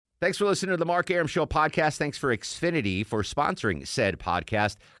Thanks for listening to the Mark Arum Show podcast. Thanks for Xfinity for sponsoring said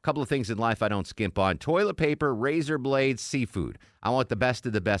podcast. A couple of things in life I don't skimp on. Toilet paper, razor blades, seafood. I want the best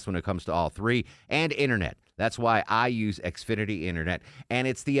of the best when it comes to all three. And internet. That's why I use Xfinity Internet. And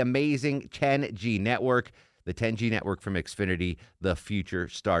it's the amazing 10G network. The 10G network from Xfinity. The future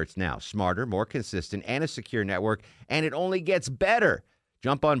starts now. Smarter, more consistent, and a secure network. And it only gets better.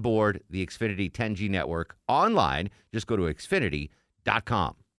 Jump on board the Xfinity 10G network online. Just go to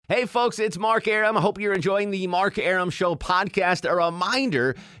Xfinity.com. Hey, folks, it's Mark Arum. I hope you're enjoying the Mark Arum Show podcast. A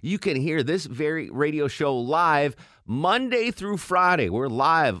reminder, you can hear this very radio show live Monday through Friday. We're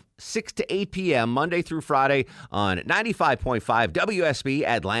live 6 to 8 p.m. Monday through Friday on 95.5 WSB,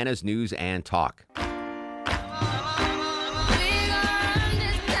 Atlanta's News and Talk.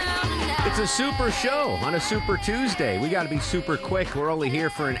 It's a super show on a Super Tuesday. We got to be super quick. We're only here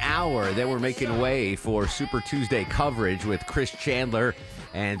for an hour. Then we're making way for Super Tuesday coverage with Chris Chandler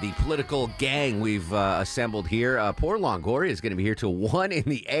and the political gang we've assembled here. Poor Longoria is going to be here till 1 in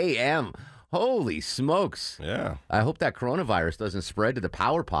the a.m. Holy smokes. Yeah. I hope that coronavirus doesn't spread to the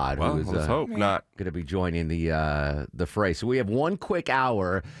power pod. Well, let's hope not. Going to be joining the fray. So we have one quick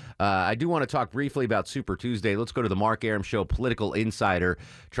hour. I do want to talk briefly about Super Tuesday. Let's go to the Mark Arum Show political insider,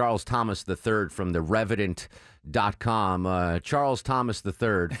 Charles Thomas III from the Revenant.com. Charles Thomas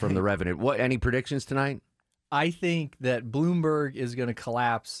III from the Revenant. Any predictions tonight? I think that Bloomberg is going to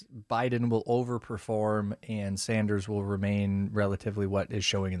collapse, Biden will overperform, and Sanders will remain relatively what is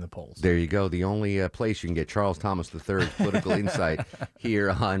showing in the polls. There you go. The only place you can get Charles Thomas III's political insight here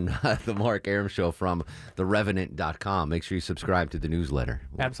on the Mark Arum Show from therevenant.com. Make sure you subscribe to the newsletter.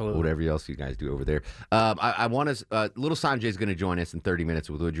 Absolutely. Whatever else you guys do over there. I want to, Little Sanjay is going to join us in 30 minutes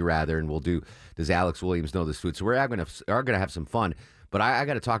with Would You Rather, and we'll do Does Alex Williams Know This Food? So we're going to have some fun. But I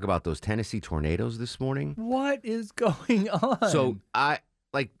got to talk about those Tennessee tornadoes this morning. What is going on? So I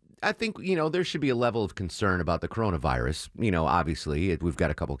think, there should be a level of concern about the coronavirus. Obviously, we've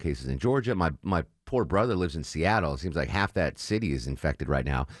got a couple cases in Georgia. My poor brother lives in Seattle. It seems like half that city is infected right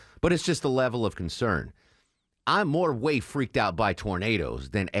now. But it's just a level of concern. I'm way freaked out by tornadoes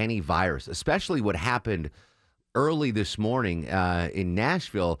than any virus, especially what happened early this morning in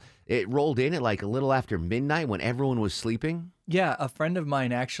Nashville. It rolled in at like a little after midnight when everyone was sleeping. Yeah, a friend of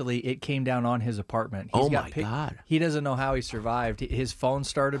mine, actually, it came down on his apartment. God. He doesn't know how he survived. His phone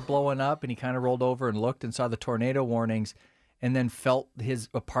started blowing up, and he kind of rolled over and looked and saw the tornado warnings and then felt his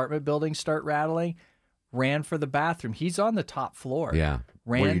apartment building start rattling, ran for the bathroom. He's on the top floor. Yeah,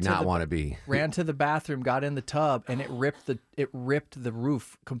 where you not want to be. Ran to the bathroom, got in the tub, and it ripped the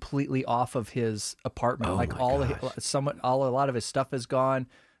roof completely off of his apartment. Oh, like a lot of his stuff is gone.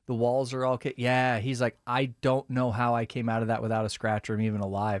 The walls are all yeah. He's like, I don't know how I came out of that without a scratch or I'm even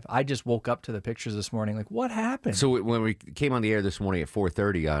alive. I just woke up to the pictures this morning. Like, what happened? So when we came on the air this morning at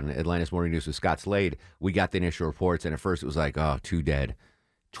 4:30 on Atlanta's Morning News with Scott Slade, we got the initial reports, and at first it was like, 2 dead,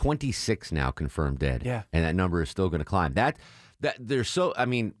 26 now confirmed dead. Yeah, and that number is still going to climb.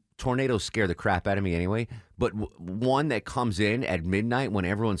 Tornadoes scare the crap out of me anyway. But one that comes in at midnight when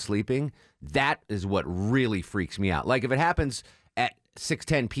everyone's sleeping, that is what really freaks me out. Like if it happens at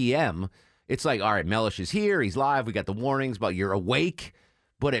 6:10 p.m., it's like, all right, Mellish is here. He's live. We got the warnings, but you're awake.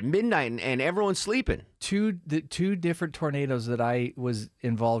 But at midnight and everyone's sleeping. Two different tornadoes that I was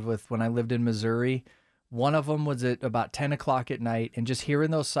involved with when I lived in Missouri. One of them was at about 10 o'clock at night, and just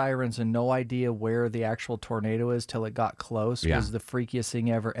hearing those sirens and no idea where the actual tornado is till it got close was the freakiest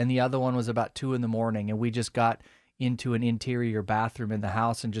thing ever. And the other one was about 2 in the morning, and we just got into an interior bathroom in the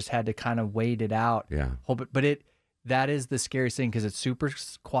house and just had to kind of wait it out. Yeah. That is the scariest thing because it's super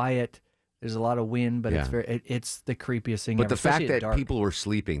quiet. There's a lot of wind, but it's the creepiest thing ever. But the fact that people were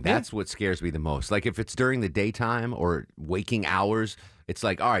sleeping, that's what scares me the most. Like if it's during the daytime or waking hours, it's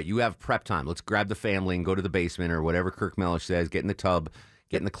like, all right, you have prep time. Let's grab the family and go to the basement or whatever Kirk Mellish says, get in the tub,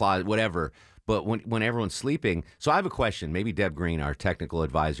 get in the closet, whatever. But when everyone's sleeping, so I have a question. Maybe Deb Green, our technical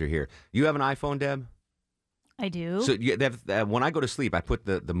advisor here. You have an iPhone, Deb? I do. So when I go to sleep, I put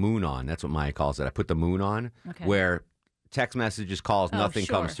the moon on. That's what Maya calls it. I put the moon on where text messages, calls, nothing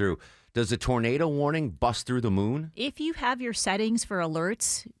comes through. Does a tornado warning bust through the moon? If you have your settings for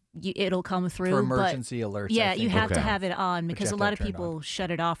alerts, it'll come through. For emergency alerts. Yeah, you have to have it on because a lot of people shut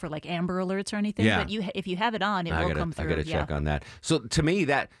it off for like Amber Alerts or anything. Yeah. But if you have it on, it will come through. I got to check on that. So to me,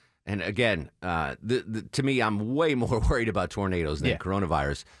 and again, to me, I'm way more worried about tornadoes than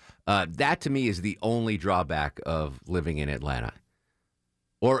coronavirus. That to me is the only drawback of living in Atlanta.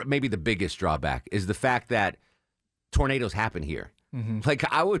 Or maybe the biggest drawback is the fact that tornadoes happen here. Mm-hmm. Like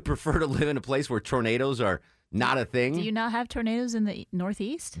I would prefer to live in a place where tornadoes are not a thing. Do you not have tornadoes in the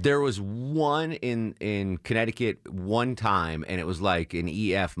Northeast? There was one in Connecticut one time, and it was like an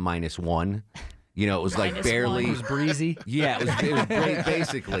EF -1. You know, it was like barely. It was breezy. Yeah, it was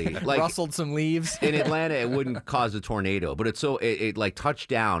basically like Rustled some leaves. in Atlanta. It wouldn't cause a tornado, but it like touched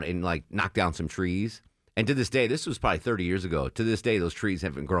down and like knocked down some trees. And to this day, this was probably 30 years ago. To this day, those trees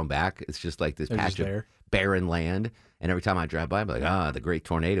haven't grown back. It's just like this They're patch just of barren land. And every time I drive by, I'm like, the great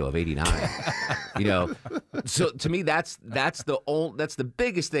tornado of '89. You know, so to me, that's the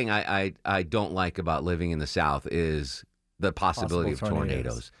biggest thing I don't like about living in the South is the possibility of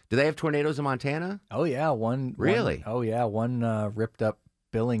tornadoes. Do they have tornadoes in Montana? Oh yeah, one. Really? One ripped up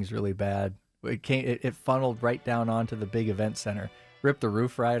Billings really bad. It funneled right down onto the big event center, ripped the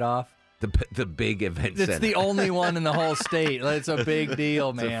roof right off. The big event center. It's the only one in the whole state. It's a big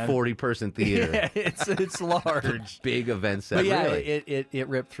deal, man. It's a 40-person theater. Yeah, it's large. Big event center. But yeah, really? it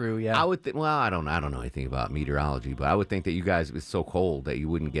ripped through. Yeah, I would. Well, I don't know anything about meteorology, but I would think that you guys, it's so cold that you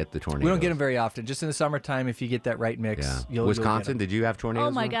wouldn't get the tornadoes. We don't get them very often. Just in the summertime, if you get that right mix. Yeah. You'll Wisconsin, get 'em. did you have tornadoes?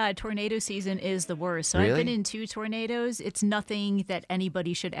 Oh my God, tornado season is the worst. So Really? I've been in 2 tornadoes. It's nothing that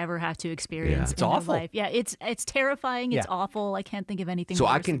anybody should ever have to experience. Yeah. It's in their awful. life. Yeah, it's terrifying. It's Yeah. awful. I can't think of anything. So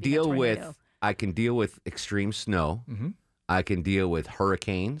worse I can than being a deal with. tornado. I can deal with extreme snow. Mm-hmm. I can deal with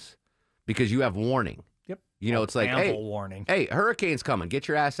hurricanes because you have warning. Yep. You know, it's like, ample hey, warning. hey, hurricane's coming. Get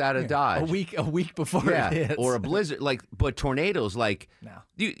your ass out of Dodge. A week before Yeah, it hits. or a blizzard. Like, but tornadoes, like, No.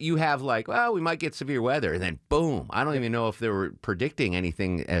 you have like, well, we might get severe weather, and then boom. I don't even know if they were predicting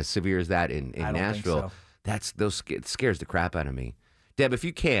anything as severe as that in I don't Nashville. think so. It scares the crap out of me. Deb, if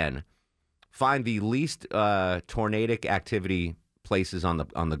you can find the least tornadic activity places on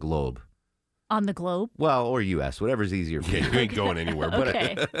the globe. On the globe. Well, or U.S., whatever's easier for Yeah, you. you ain't going anywhere. But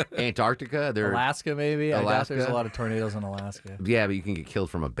Okay. Antarctica, they're Alaska, maybe. I doubt there's Alaska? a lot of tornadoes in Alaska. yeah, but you can get killed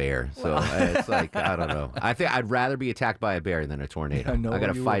from a bear. So it's like I don't know. I think I'd rather be attacked by a bear than a tornado. No, I got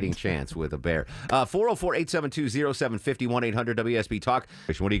a you fighting wouldn't. chance with a bear. 404-872-0750 1-800-WSB Talk.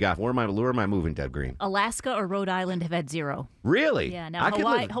 What do you got? Where am I moving, Deb Green? Alaska or Rhode Island have had 0. Really? Yeah. Now I could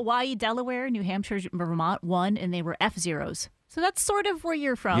live- Hawaii, Delaware, New Hampshire, Vermont 1, and they were F0s. So that's sort of where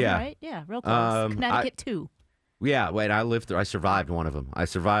you're from, Yeah. right? Yeah, real close. Connecticut 2. Yeah, wait, I survived one of them. I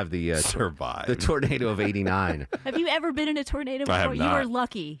survived the tornado of '89. Have you ever been in a tornado before? I have You not. were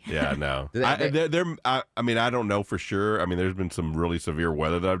lucky. Yeah, no. They- I mean, I don't know for sure. I mean, there's been some really severe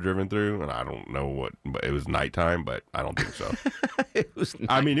weather that I've driven through, and I don't know what. But it was nighttime, but I don't think so. It was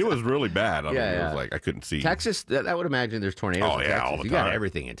I mean, it was really bad. I mean, Yeah, it yeah. was like I couldn't see. Texas. I would imagine there's tornadoes. Oh, in yeah, Texas. all the You got time.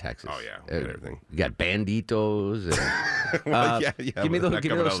 everything in Texas. Oh, yeah, we got everything. You got banditos. And, Well, yeah, give me but those, they're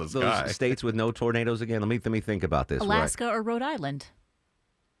coming out of the sky. those states with no tornadoes again. Let me think about this. Alaska or Rhode Island?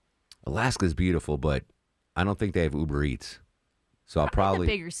 Alaska's beautiful, but I don't think they have Uber Eats. So I'll probably.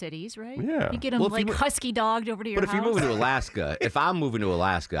 The bigger cities, right? Yeah. You get them Well, if you like mo- husky dogged over to your But if house. you're moving to Alaska, if I'm moving to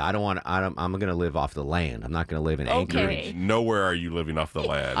Alaska, I'm going to live off the land. I'm not going to live in Okay. Anchorage. Nowhere are you living off the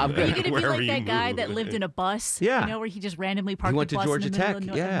land. I'm Are you going to be Wherever like you that guy move. that lived in a bus? Yeah. You know, where he just randomly parked went the to bus Georgia in the middle Tech,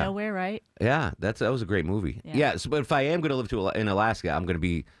 of yeah. nowhere, right? Yeah, that was a great movie. Yeah. Yeah, so, but if I am going to live in Alaska, I'm going to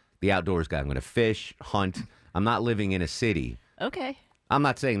be the outdoors guy. I'm going to fish, hunt. I'm not living in a city. Okay. I'm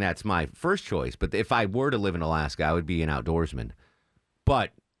not saying that's my first choice, but if I were to live in Alaska, I would be an outdoorsman.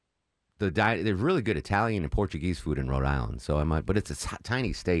 But there's really good Italian and Portuguese food in Rhode Island, so I might. But it's a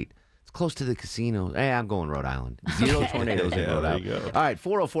tiny state. It's close to the casinos. Hey, I'm going Rhode Island. 0 tornadoes in Yeah, Rhode there Island. you go. All right,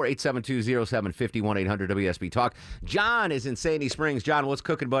 404-872-0750 1-800-WSB Talk. John is in Sandy Springs. John, what's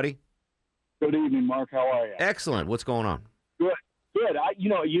cooking, buddy? Good evening, Mark. How are you? Excellent. What's going on? Good. Good.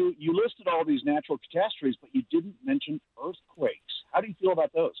 You listed all these natural catastrophes, but you didn't mention earthquakes. How do you feel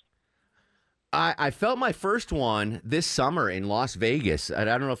about those? I felt my first one this summer in Las Vegas. I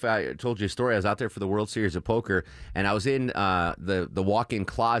don't know if I told you a story. I was out there for the World Series of Poker, and I was in the walk-in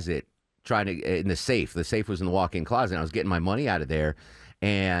closet in the safe. The safe was in the walk-in closet, and I was getting my money out of there,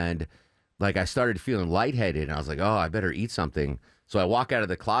 and like I started feeling lightheaded, and I was like, oh, I better eat something. So I walk out of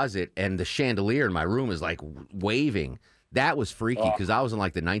the closet, and the chandelier in my room is like waving. That was freaky because I was on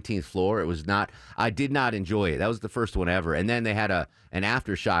like the 19th floor. It was not. I did not enjoy it. That was the first one ever. And then they had an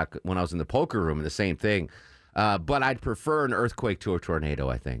aftershock when I was in the poker room, and the same thing. But I'd prefer an earthquake to a tornado,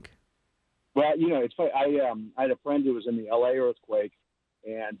 I think. Well, it's funny. I had a friend who was in the L.A. earthquake,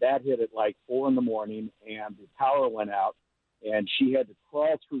 and that hit at like 4 a.m, and the power went out, and she had to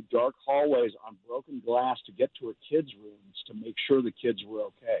crawl through dark hallways on broken glass to get to her kids' rooms to make sure the kids were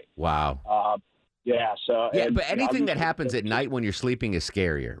okay. Wow. Yeah. So Yeah, and, but anything that obviously- happens at night when you're sleeping is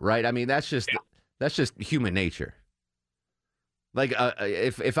scarier, right? I mean, that's just human nature. Like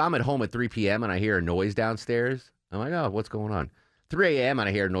if I'm at home at 3 p.m. and I hear a noise downstairs, I'm like, oh, what's going on? 3 a.m. and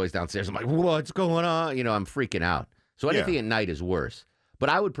I hear a noise downstairs. I'm like, what's going on? I'm freaking out. So anything at night is worse. But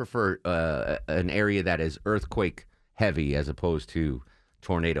I would prefer an area that is earthquake heavy as opposed to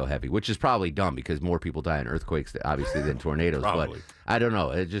tornado heavy, which is probably dumb because more people die in earthquakes, obviously, than tornadoes. Probably. But I don't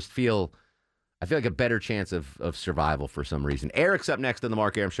know. I feel like a better chance of survival for some reason. Eric's up next on the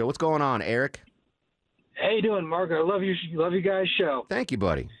Mark Arum Show. What's going on, Eric? How you doing, Mark? I love you guys' show. Thank you,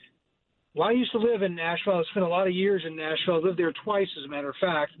 buddy. Well, I used to live in Nashville. I spent a lot of years in Nashville. I lived there twice, as a matter of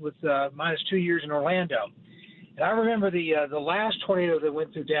fact, with minus 2 years in Orlando. And I remember the last tornado that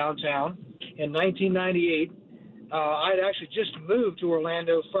went through downtown in 1998. I had actually just moved to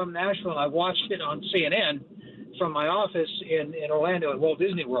Orlando from Nashville, and I watched it on CNN from my office in Orlando at Walt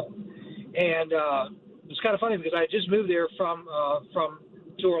Disney World. And it was kind of funny because I had just moved there from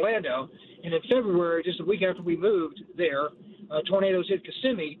to Orlando, and in February, just a week after we moved there, tornadoes hit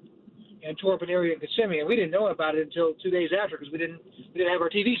Kissimmee and tore up an area in Kissimmee, and we didn't know about it until 2 days after because we didn't have our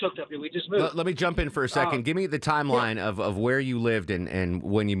TVs hooked up yet. We just moved. Let me jump in for a second. Give me the timeline of where you lived and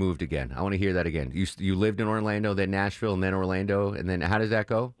when you moved again. I want to hear that again. You lived in Orlando, then Nashville, and then Orlando, and then how does that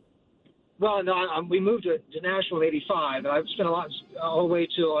go? Well, no, we moved to Nashville in '85, and I've spent all the way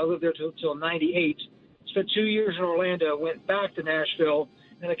till I lived there till '98. Spent 2 years in Orlando, went back to Nashville,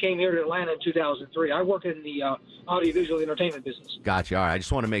 and I came here to Atlanta in 2003. I work in the audiovisual entertainment business. Gotcha. All right. I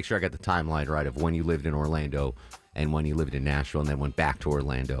just want to make sure I got the timeline right of when you lived in Orlando and when you lived in Nashville and then went back to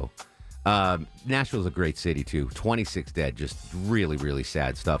Orlando. Nashville's a great city, too. 26 dead. Just really, really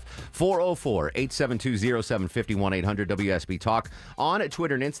sad stuff. 404-872-0750, 1-800-WSB Talk. On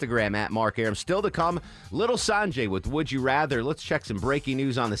Twitter and Instagram at Mark Arum. Still to come, Little Sanjay with Would You Rather. Let's check some breaking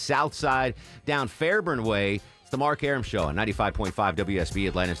news on the south side down Fairburn Way. It's the Mark Arum Show on 95.5 WSB,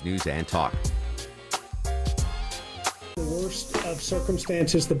 Atlanta's News and Talk. The worst of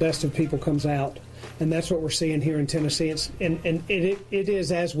circumstances, the best of people comes out. And that's what we're seeing here in Tennessee. And it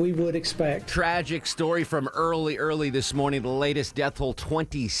is as we would expect. Tragic story from early this morning. The latest death toll,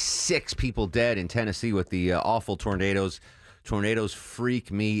 26 people dead in Tennessee with the awful tornadoes. Tornadoes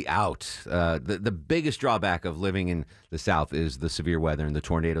freak me out. The biggest drawback of living in the South is the severe weather and the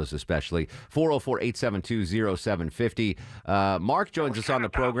tornadoes especially. 404-872-0750. Mark joins us on the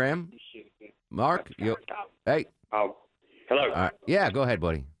program. Mark, hey. Oh, hello. Yeah, go ahead,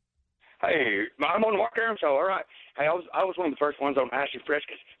 buddy. Hey, I'm on the Mark Arum Show. All right. Hey, I was one of the first ones on Ashley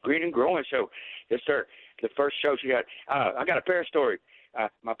Fresca's Green and Growing Show. Yes, sir. The first show she got. I got a bear story.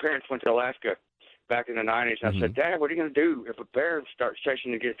 My parents went to Alaska back in the 90s. I said, Dad, what are you going to do if a bear starts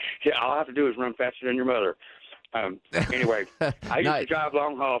chasing you? All I have to do is run faster than your mother. Anyway, I used to drive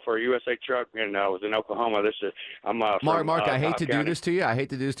long haul for a USA truck, and I was in Oklahoma. Mark, I hate to do this to you.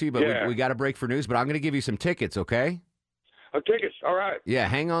 But we got a break for news. But I'm going to give you some tickets, okay? Oh, tickets. All right. Yeah,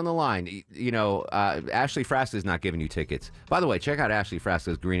 hang on the line. Ashley Frasca is not giving you tickets. By the way, check out Ashley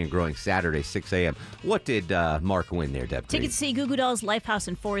Frasca's Green and Growing Saturday, 6 a.m. What did Mark win there, Deb? Tickets to see Goo Goo Dolls Lifehouse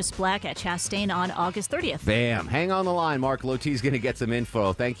in Forest Black at Chastain on August 30th. Bam. Hang on the line. Mark Loti's going to get some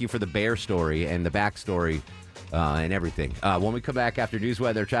info. Thank you for the bear story and the backstory and everything. When we come back after news,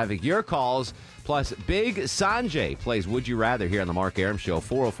 weather, traffic, your calls, plus Big Sanjay plays Would You Rather here on the Mark Arum Show,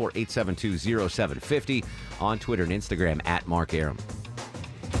 404-872-0750 on Twitter and Instagram at Mark Arum.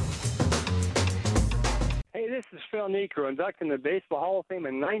 Hey, this is Phil Niekro, inducted in the Baseball Hall of Fame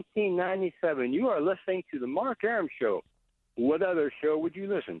in 1997. You are listening to the Mark Arum Show. What other show would you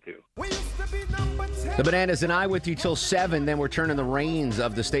listen to? The Bananas and I with you till 7. Then we're turning the reins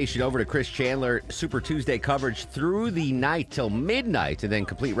of the station over to Chris Chandler. Super Tuesday coverage through the night till midnight. And then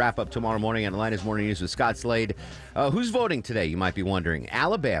complete wrap-up tomorrow morning on Atlanta's Morning News with Scott Slade. Who's voting today, you might be wondering?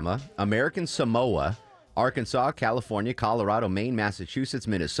 Alabama, American Samoa, Arkansas, California, Colorado, Maine, Massachusetts,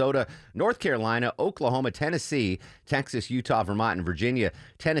 Minnesota, North Carolina, Oklahoma, Tennessee, Texas, Utah, Vermont, and Virginia.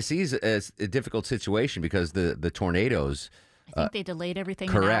 Tennessee's a difficult situation because the tornadoes. I think they delayed everything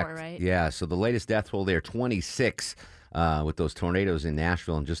correct. an hour, right? Yeah, so the latest death toll there, 26 with those tornadoes in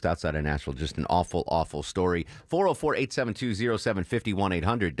Nashville and just outside of Nashville. Just an awful, awful story. 404-872-0750,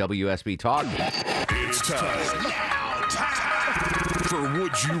 1-800-WSB Talk. It's time. Now, time for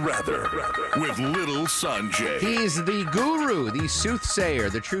Would You Rather with Little Sanjay. He's the guru, the soothsayer,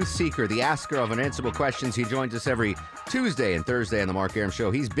 the truth seeker, the asker of unanswerable questions. He joins us every Tuesday and Thursday on the Mark Arum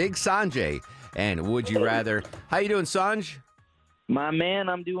Show. He's Big Sanjay. And Would You Rather. How you doing, Sanj? My man,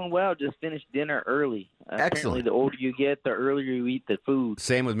 I'm doing well. Just finished dinner early. Excellent. Apparently, the older you get, the earlier you eat the food.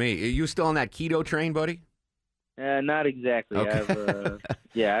 Same with me. Are you still on that keto train, buddy? Not exactly. Okay.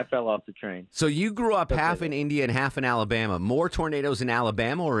 I fell off the train. So you grew up half in India and half in Alabama. More tornadoes in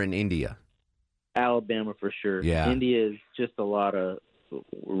Alabama or in India? Alabama for sure. Yeah. India is just a lot of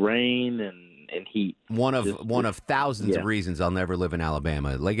rain heat. One of thousands of reasons I'll never live in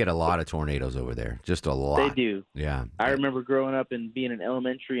Alabama. They get a lot of tornadoes over there, just a lot. They do. Yeah. I remember growing up and being in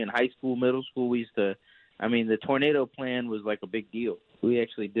elementary and high school, middle school. We used to, the tornado plan was like a big deal. We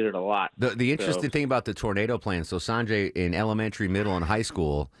actually did it a lot. The interesting thing about the tornado plan, so Sanjay in elementary, middle, and high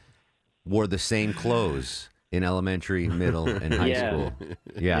school wore the same clothes in elementary, middle, and high school.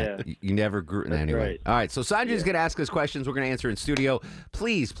 Yeah. You never grew. Anyway. Right. All right. So Sanjay's going to ask us questions. We're going to answer in studio.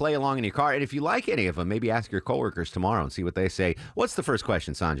 Please play along in your car. And if you like any of them, maybe ask your coworkers tomorrow and see what they say. What's the first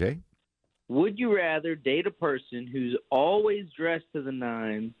question, Sanjay? Would you rather date a person who's always dressed to the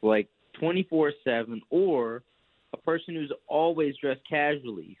nines, like 24/7, or a person who's always dressed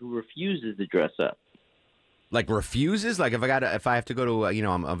casually, who refuses to dress up? Like refuses? Like if I have to go to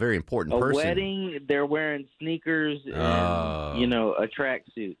I'm a very important person. A wedding, they're wearing sneakers and a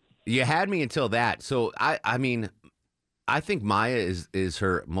tracksuit. You had me until that. So I mean, I think Maya is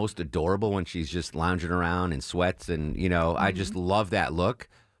her most adorable when she's just lounging around in sweats and I just love that look.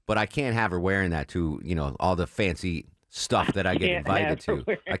 But I can't have her wearing that to all the fancy stuff that I get invited to.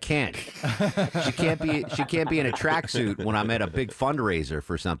 I can't. She can't be in a tracksuit when I'm at a big fundraiser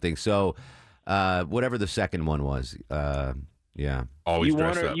for something. So. Whatever the second one was, yeah. Always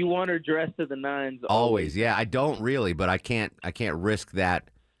dress up. You want her dressed to the nines. Always, yeah. I don't really, but I can't risk that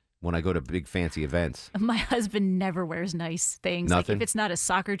when I go to big fancy events. My husband never wears nice things. Nothing? Like if it's not a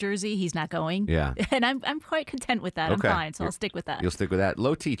soccer jersey, he's not going. Yeah. And I'm quite content with that. Okay. I'm fine, so I'll stick with that. You'll stick with that.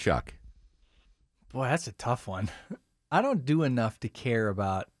 Low T, Chuck. Boy, that's a tough one. I don't do enough to care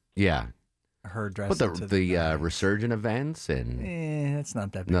about. Yeah. Her dress. But the resurgent events and it's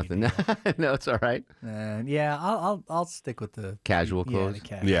not that big. Nothing. No, it's all right. Yeah, I'll stick with the casual clothes.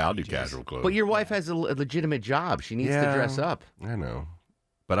 Yeah, I'll do casual clothes. But your wife has a legitimate job. She needs to dress up. I know.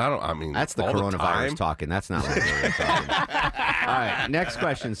 But I don't. I mean, that's the coronavirus talking. That's not what we're talking. All right, next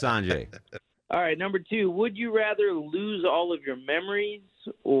question, Sanjay. All right, number 2. Would you rather lose all of your memories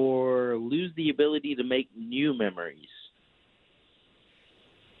or lose the ability to make new memories?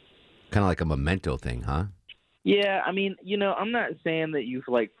 Kind of like a memento thing, huh? Yeah, I'm not saying that you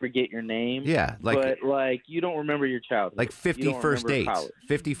forget your name. Yeah, but you don't remember your childhood. Like 50 first dates.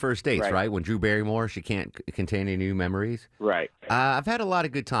 50 first dates, right? When Drew Barrymore, she can't contain any new memories. Right. I've had a lot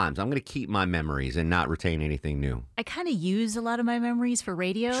of good times. I'm going to keep my memories and not retain anything new. I kind of use a lot of my memories for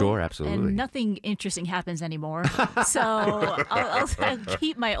radio. Sure, absolutely. And nothing interesting happens anymore. So I'll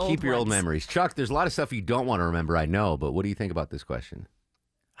keep my old Keep your old ones. memories. Chuck, there's a lot of stuff you don't want to remember, I know, but what do you think about this question?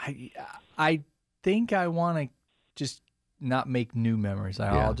 I think I want to just not make new memories.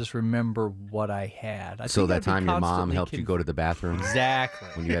 I'll just remember what I had. So that time your mom helped you go to the bathroom? Exactly.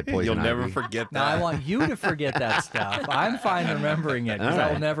 When you had poison You'll never ivy? forget that. Now, I want you to forget that stuff. I'm fine remembering it because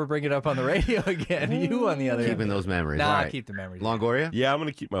I will never bring it up on the radio again. You, on the other hand. Keeping those memories. Nah, All I'll right. keep the memories. Longoria? Yeah, I'm going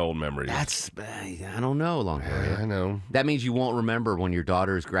to keep my old memories. I don't know, Longoria. I know. That means you won't remember when your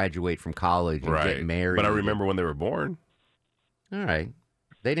daughters graduate from college and get married. But I remember when they were born. All right.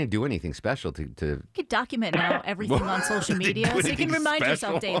 They didn't do anything special to... You could document now everything on social media, so you can remind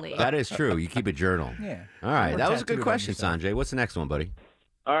yourself daily. That is true. You keep a journal. Yeah. All right. Or That was a good tattooed on question, yourself. Sanjay. What's the next one, buddy?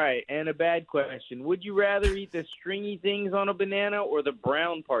 All right, and a bad question. Would you rather eat the stringy things on a banana or the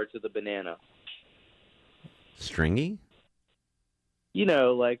brown parts of the banana? Stringy? You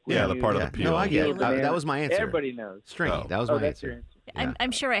know, like... when the part of the peel. No, I get peel it. the banana. That was my answer. Everybody knows. Stringy. Oh. That was Oh, my that's your answer. answer.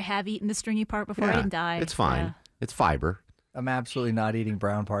 I'm sure I have eaten the stringy part before. I didn't die. It's fine. Yeah. It's fiber. I'm absolutely not eating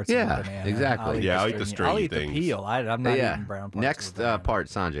brown parts Yeah, of the banana. exactly. I'll eat the stringy I'll eat things. the peel. I'm not eating brown parts. Next of the banana. part,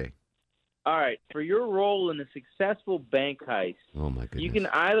 Sanjay. All right, for your role in a successful bank heist, Oh, my goodness. you can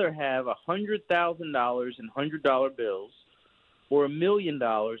either have $100,000 in $100 bills or $1 million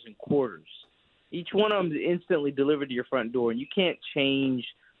in quarters. Each one of them is instantly delivered to your front door, and you can't change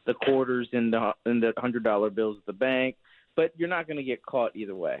the quarters in the $100 bills at the bank, but you're not going to get caught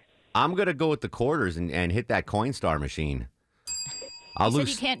either way. I'm going to go with the quarters and hit that Coinstar machine. I'll He said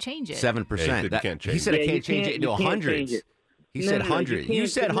lose you can't change it. 7%. Yeah, he said you can't change He said it. I Yeah, can't change it into you can't hundreds. change it. He said you hundreds. You can't-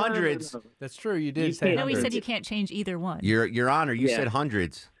 said no. hundreds. That's true. You did You say can't- No, he hundreds. said you can't change either one. Your Honor, you Yeah. said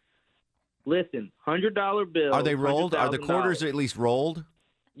hundreds. Listen, $100 bills. Are they rolled? Are the quarters $100,000. at least rolled?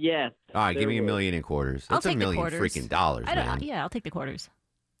 Yes. All right, give me they're $1 rolled. million in quarters. I'll That's take $1 million the quarters. freaking dollars, I don't. man. Yeah, I'll take the quarters.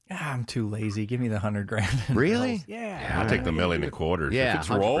 I'm too lazy. Give me the $100,000. Really? Yeah. I'll take the $1 million in quarters. Yeah, if it's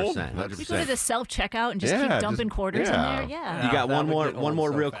rolled, 100%, that's- You go to the self-checkout and just Yeah, keep dumping just- quarters in yeah. there. Yeah. You got that one would more, get one old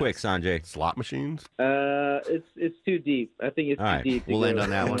more so real fast. quick, Sanjay. slot machines. It's too deep. I think it's All too right, deep. to we'll go end on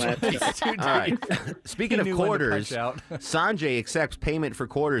that one. last time. All right. Speaking He of knew when to quarters, punch out. Sanjay accepts payment for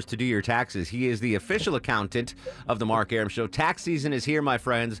quarters to do your taxes. He is the official accountant of the Mark Aram Show. Tax season is here, my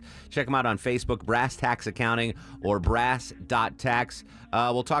friends. Check him out on Facebook, Brass Tax Accounting or brass.tax.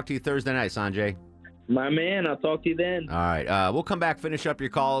 We'll talk to you Thursday night, Sanjay. My man, I'll talk to you then. All right. We'll come back, finish up your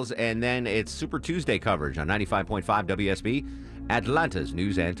calls, and then it's Super Tuesday coverage on 95.5 WSB, Atlanta's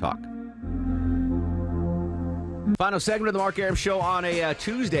News and Talk. Final segment of the Mark Arum Show on a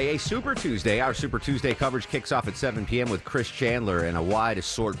Tuesday, a Super Tuesday. Our Super Tuesday coverage kicks off at 7 p.m. with Chris Chandler and a wide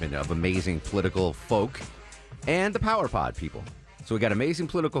assortment of amazing political folk and the Power Pod people. So we got amazing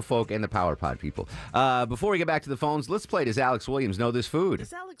political folk and the Power Pod people. Before we get back to the phones, let's play Does Alex Williams Know This Food?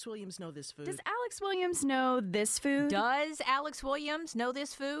 Does Alex Williams know this food? Does Alex Williams know this food? Does Alex Williams know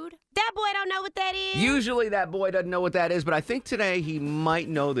this food? That boy don't know what that is. Usually that boy doesn't know what that is, but I think today he might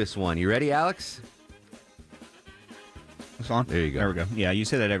know this one. You ready, Alex? It's on. There you go. There we go. Yeah, you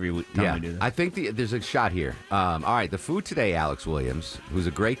say that every time we do this. I think there's a shot here. All right, the food today, Alex Williams, who's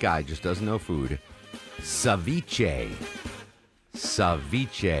a great guy, just doesn't know food. Ceviche.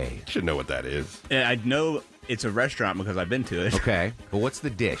 Ceviche. Should know what that is. Yeah, I know it's a restaurant because I've been to it. Okay, but what's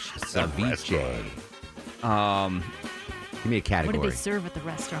the dish? Ceviche. Give me a category. What do they serve at the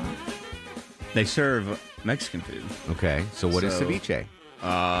restaurant? They serve Mexican food. Okay, so what is ceviche?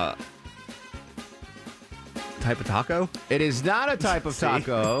 Type of taco? It is not a type of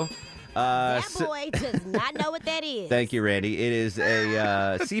taco. That boy does not know what that is. Thank you, Randy. It is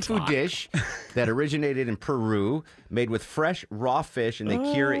a seafood dish that originated in Peru, made with fresh, raw fish, and they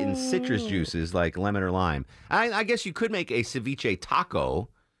cure it in citrus juices like lemon or lime. I guess you could make a ceviche taco.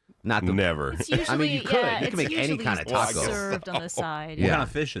 Never. Usually, I mean, you could. Yeah, you can make any kind of taco. Served on the side. What kind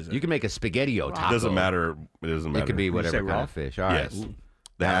of fish is it? You can make a spaghetti-o taco. It doesn't matter. It doesn't matter. It could be whatever kind raw? of fish. All right. Yes.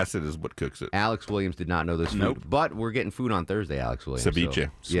 The acid is what cooks it. Alex Williams did not know this food, Nope. but we're getting food on Thursday, Alex Williams. Ceviche.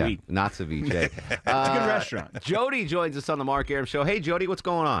 So, yeah, Sweet. not ceviche. It's a good restaurant. Jody joins us on the Mark Arum Show. Hey, Jody, what's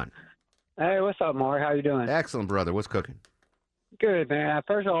going on? Hey, what's up, Mark? How you doing? Excellent, brother. What's cooking? Good, man.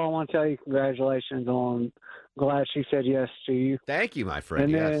 First of all, I want to tell you congratulations on glad she said yes to you. Thank you, my friend.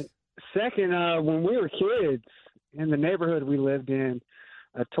 And yes. then second, when we were kids in the neighborhood we lived in,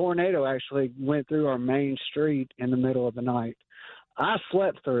 a tornado actually went through our main street in the middle of the night. I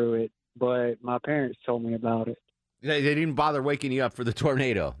slept through it, but my parents told me about it. They didn't bother waking you up for the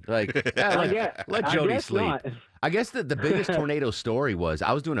tornado. Like, let Jody sleep. Not. I guess the biggest tornado story was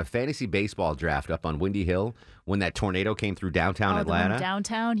I was doing a fantasy baseball draft up on Windy Hill when that tornado came through downtown Atlanta. The one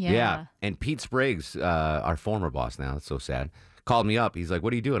downtown, yeah. Yeah, and Pete Spriggs, our former boss now, that's so sad, called me up. He's like,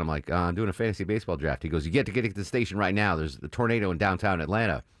 what are you doing? I'm like, I'm doing a fantasy baseball draft. He goes, you get to the station right now. There's the tornado in downtown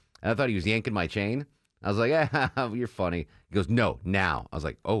Atlanta. And I thought he was yanking my chain. I was like, you're funny. He goes, no, now. I was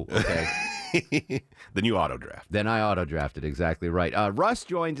like, oh, okay. Then you auto-draft. Then I auto-drafted, exactly right. Russ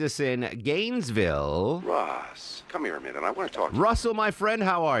joins us in Gainesville. Russ, come here a minute. I want to talk to you. Russell, my friend,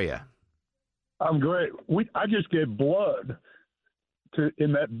 how are you? I'm great. I just gave blood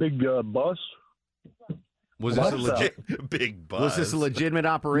in that big bus. Was this a legit big bus? Was this a legitimate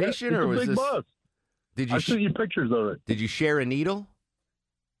operation, or was a big this? Bus. Did you? I sent you pictures of it. Did you share a needle?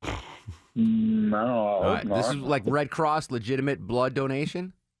 No. All right. This is like Red Cross legitimate blood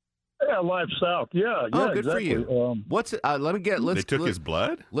donation. Yeah, Life South. Yeah. Oh, good exactly. for you. What's? Let me get. They took his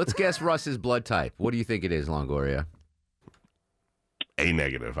blood. Let's guess Russ's blood type. What do you think it is, Longoria? A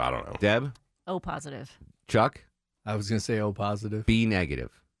negative. I don't know. Deb? O positive. Chuck? I was gonna say O positive. B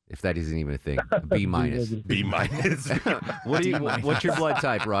negative. If that isn't even a thing. B minus. B minus. What's your blood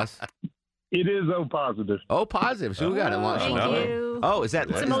type, Russ? It is O positive. O positive. So we got it. Thank you. Oh, is that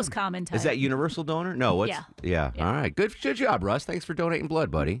It's the most common type. Is that universal donor? No. What's? Yeah. All right. Good job, Russ. Thanks for donating blood,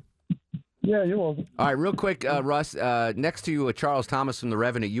 buddy. Yeah, you're welcome. All right, real quick, Russ, next to Charles Thomas from The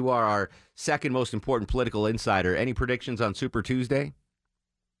Revenant, you are our second most important political insider. Any predictions on Super Tuesday?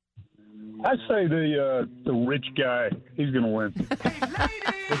 I say the rich guy, he's going to win.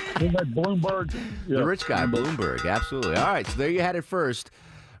 Isn't that Bloomberg? Yeah. The rich guy, Bloomberg, absolutely. All right, so there you had it first.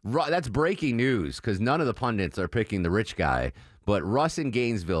 That's breaking news because none of the pundits are picking the rich guy. But Russ in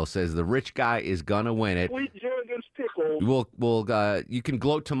Gainesville says the rich guy is going to win it. Sweet Jernigan's pickle. You can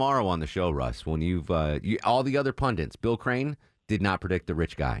gloat tomorrow on the show, Russ, when all the other pundits. Bill Crane did not predict the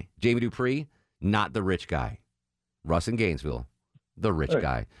rich guy. Jamie Dupree, not the rich guy. Russ in Gainesville, the rich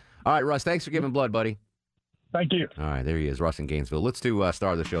guy. All right, Russ, thanks for giving blood, buddy. Thank you. All right, there he is, Russ in Gainesville. Let's do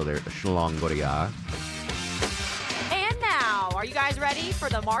star of the show there, Shlongoria. And now, are you guys ready for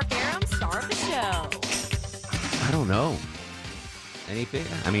the Mark Arum Star of the Show? I don't know. Anything?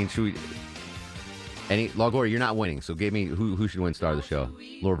 I mean, should we... Longoria, you're not winning, so give me who should win star of the show?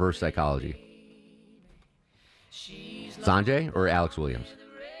 Reverse psychology. Sanjay or Alex Williams?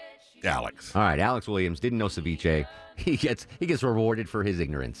 Alex. All right, Alex Williams didn't know ceviche. He gets rewarded for his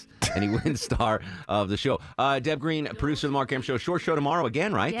ignorance, and he wins star of the show. Deb Green, producer of the Mark Arum Show. Short show tomorrow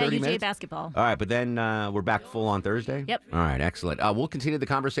again, right? Yeah, 30 UJ minutes? basketball. All right, but then we're back full on Thursday? Yep. All right, excellent. We'll continue the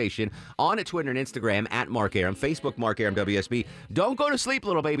conversation on Twitter and Instagram at Mark Arum, Facebook Mark Arum WSB. Don't go to sleep,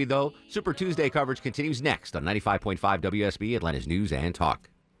 little baby, though. Super Tuesday coverage continues next on 95.5 WSB, Atlanta's News and Talk.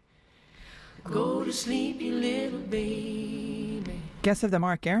 Go to sleep, you little baby. Guests of the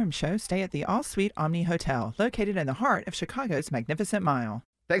Mark Arum Show stay at the All Suite Omni Hotel, located in the heart of Chicago's Magnificent Mile.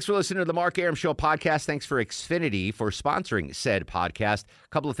 Thanks for listening to the Mark Arum Show podcast. Thanks for Xfinity for sponsoring said podcast. A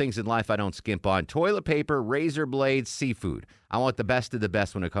couple of things in life I don't skimp on. Toilet paper, razor blades, seafood. I want the best of the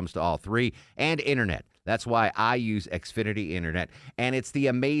best when it comes to all three. And internet. That's why I use Xfinity Internet. And it's the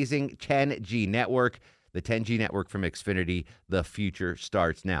amazing 10G network. The 10G network from Xfinity, the future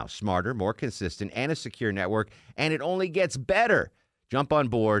starts now. Smarter, more consistent, and a secure network. And it only gets better. Jump on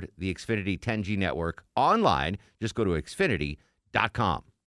board the Xfinity 10G network online. Just go to Xfinity.com.